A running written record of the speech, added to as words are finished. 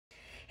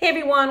Hey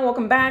everyone,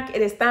 welcome back.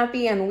 It is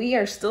Tati and we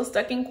are still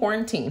stuck in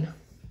quarantine.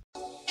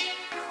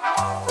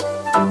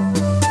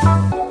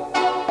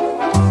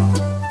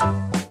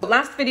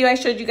 Last video I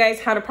showed you guys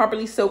how to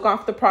properly soak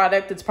off the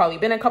product. It's probably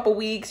been a couple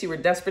weeks. You were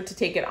desperate to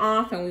take it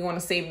off and we want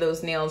to save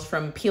those nails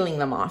from peeling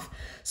them off.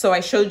 So I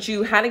showed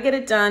you how to get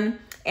it done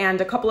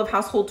and a couple of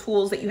household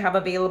tools that you have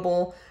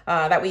available.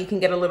 That way you can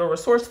get a little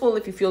resourceful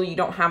if you feel you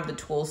don't have the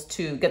tools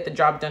to get the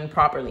job done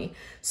properly.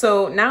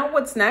 So now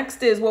what's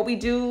next is what we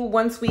do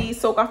once we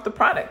soak off the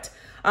product.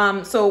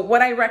 So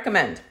what I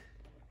recommend,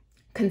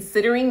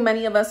 considering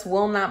many of us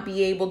will not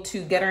be able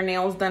to get our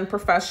nails done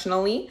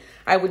professionally,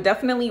 I would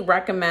definitely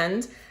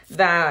recommend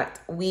that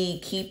we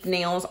keep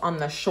nails on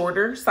the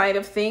shorter side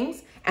of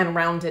things and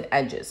rounded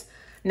edges.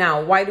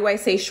 Now, why do I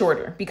say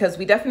shorter? Because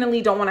we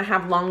definitely don't want to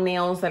have long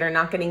nails that are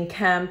not getting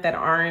kempt, that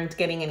aren't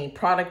getting any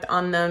product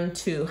on them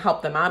to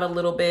help them out a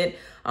little bit.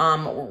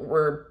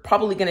 We're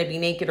probably going to be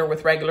naked or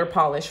with regular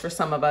polish for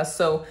some of us.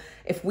 So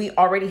if we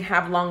already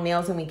have long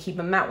nails and we keep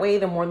them that way,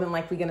 they're more than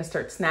likely going to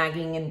start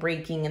snagging and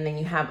breaking, and then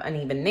you have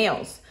uneven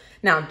nails.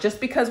 Now, just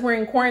because we're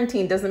in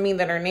quarantine doesn't mean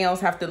that our nails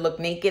have to look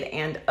naked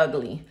and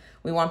ugly.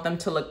 We want them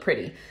to look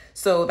pretty.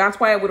 So that's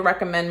why I would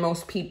recommend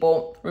most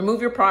people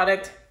remove your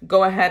product,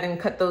 go ahead and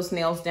cut those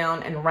nails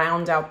down and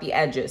round out the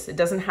edges. It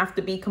doesn't have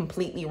to be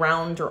completely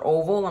round or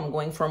oval. I'm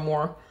going for a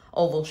more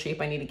oval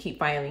shape. I need to keep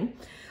filing.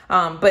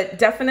 But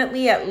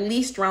definitely at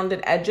least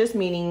rounded edges,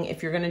 meaning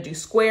if you're gonna do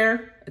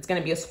square, it's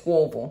gonna be a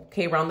squoval.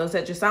 Okay, round those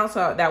edges out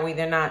so that way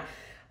they're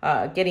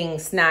not getting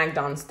snagged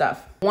on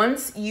stuff.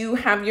 Once you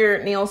have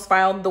your nails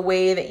filed the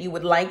way that you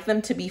would like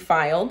them to be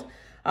filed,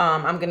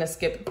 I'm gonna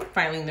skip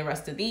filing the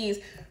rest of these.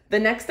 The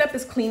next step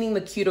is cleaning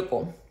the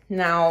cuticle.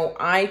 Now,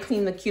 I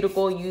clean the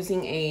cuticle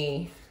using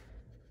a,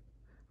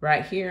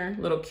 right here,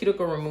 little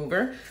cuticle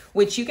remover,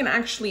 which you can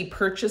actually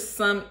purchase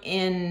some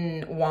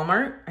in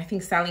Walmart. I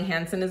think Sally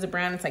Hansen is a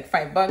brand, it's like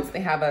 $5. They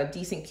have a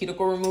decent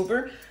cuticle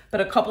remover.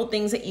 But a couple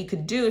things that you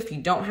could do if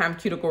you don't have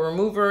cuticle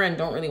remover and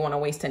don't really wanna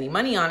waste any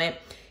money on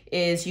it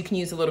is you can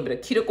use a little bit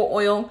of cuticle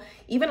oil,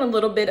 even a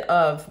little bit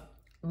of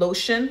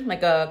lotion,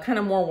 like a kind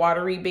of more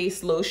watery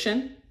based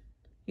lotion.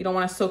 You don't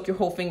want to soak your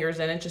whole fingers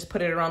in it, just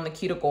put it around the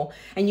cuticle.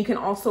 And you can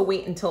also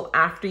wait until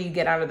after you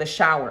get out of the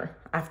shower.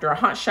 After a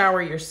hot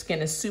shower, your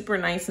skin is super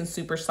nice and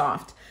super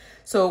soft.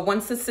 So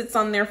once this sits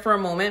on there for a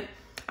moment,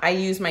 I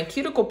use my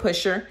cuticle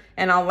pusher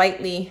and I'll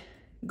lightly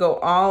go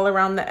all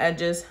around the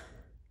edges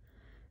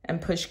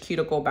and push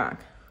cuticle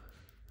back.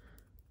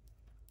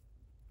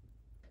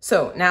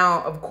 So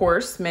now, of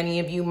course, many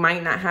of you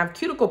might not have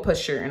cuticle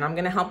pusher and I'm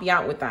gonna help you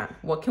out with that.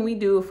 What can we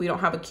do if we don't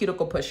have a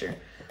cuticle pusher?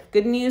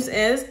 Good news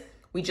is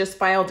we just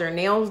filed our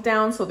nails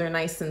down so they're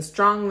nice and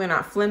strong, they're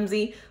not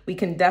flimsy. We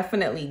can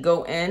definitely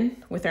go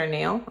in with our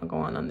nail. I'll go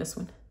on this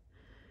one.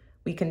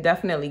 We can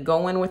definitely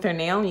go in with our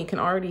nail and you can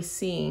already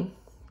see,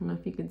 I don't know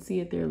if you can see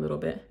it there a little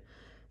bit,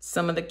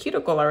 some of the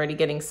cuticle already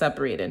getting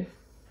separated.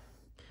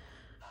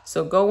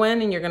 So go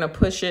in and you're gonna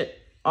push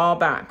it all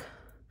back.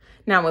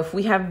 Now, if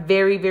we have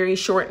very, very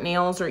short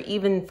nails or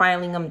even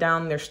filing them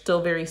down, they're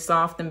still very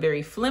soft and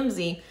very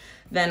flimsy,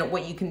 then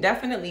what you can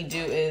definitely do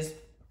is,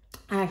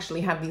 I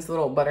actually have these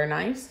little butter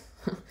knives.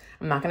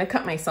 I'm not gonna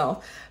cut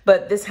myself,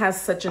 but this has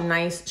such a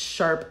nice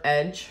sharp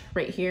edge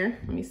right here.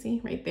 Let me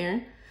see, right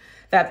there.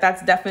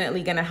 That's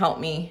definitely gonna help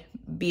me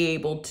be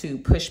able to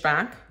push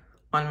back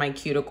on my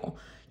cuticle.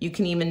 You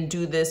can even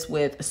do this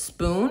with a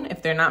spoon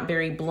if they're not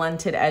very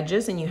blunted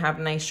edges and you have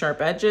nice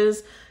sharp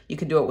edges. You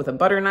could do it with a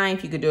butter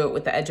knife. You could do it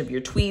with the edge of your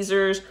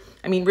tweezers.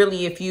 I mean,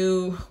 really, if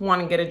you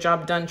wanna get a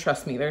job done,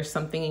 trust me, there's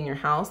something in your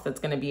house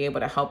that's gonna be able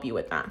to help you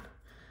with that.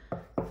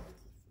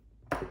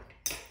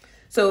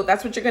 So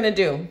that's what you're gonna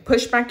do.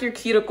 Push back your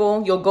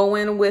cuticle. You'll go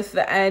in with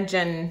the edge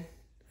and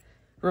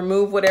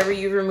remove whatever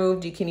you've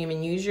removed. You can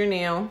even use your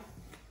nail.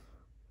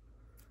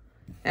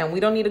 And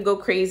we don't need to go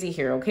crazy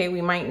here, okay?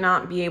 We might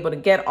not be able to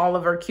get all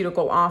of our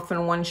cuticle off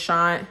in one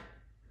shot.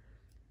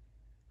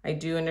 I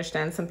do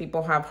understand some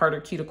people have harder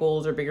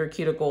cuticles or bigger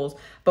cuticles,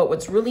 but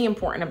what's really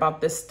important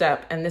about this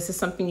step, and this is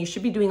something you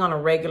should be doing on a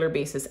regular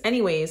basis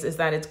anyways, is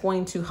that it's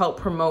going to help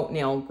promote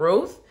nail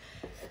growth.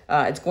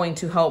 It's going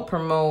to help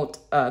promote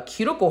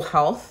cuticle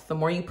health. The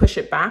more you push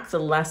it back, the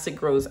less it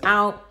grows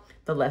out,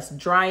 the less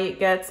dry it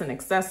gets and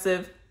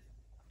excessive.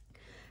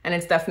 And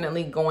it's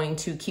definitely going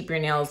to keep your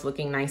nails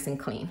looking nice and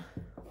clean.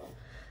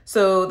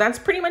 So that's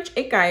pretty much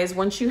it, guys.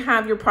 Once you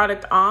have your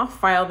product off,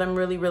 file them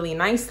really, really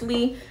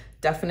nicely.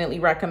 Definitely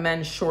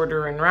recommend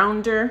shorter and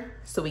rounder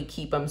so we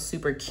keep them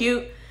super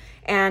cute.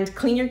 And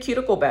clean your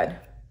cuticle bed.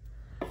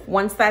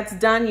 Once that's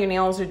done, your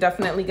nails are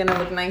definitely gonna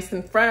look nice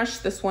and fresh.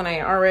 This one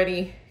I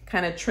already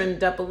kind of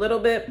trimmed up a little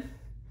bit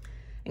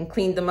and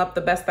cleaned them up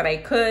the best that I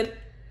could.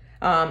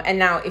 And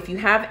now if you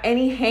have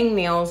any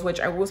hangnails, which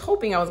I was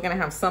hoping I was gonna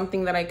have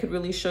something that I could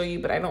really show you,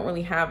 but I don't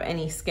really have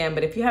any skin,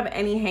 but if you have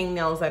any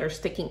hangnails that are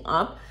sticking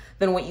up,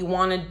 then what you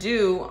wanna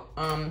do,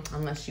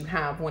 unless you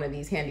have one of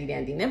these handy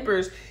dandy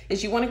nippers,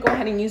 is you wanna go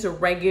ahead and use a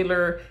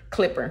regular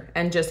clipper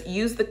and just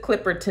use the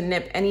clipper to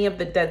nip any of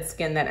the dead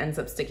skin that ends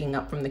up sticking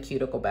up from the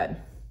cuticle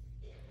bed.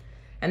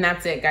 And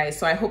that's it, guys.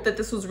 So I hope that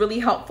this was really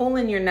helpful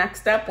in your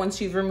next step. Once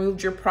you've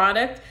removed your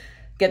product,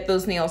 get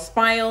those nails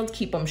filed,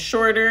 keep them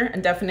shorter,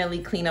 and definitely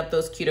clean up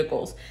those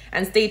cuticles.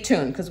 And stay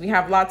tuned, because we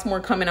have lots more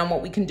coming on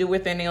what we can do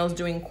with their nails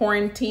during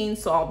quarantine.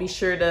 So I'll be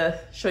sure to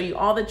show you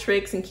all the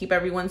tricks and keep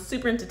everyone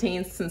super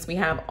entertained, since we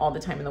have all the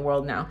time in the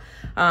world now.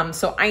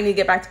 So I need to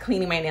get back to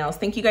cleaning my nails.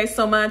 Thank you guys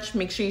so much.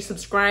 Make sure you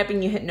subscribe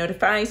and you hit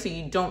notify so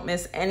you don't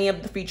miss any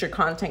of the future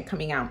content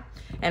coming out.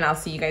 And I'll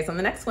see you guys on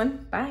the next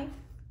one. Bye.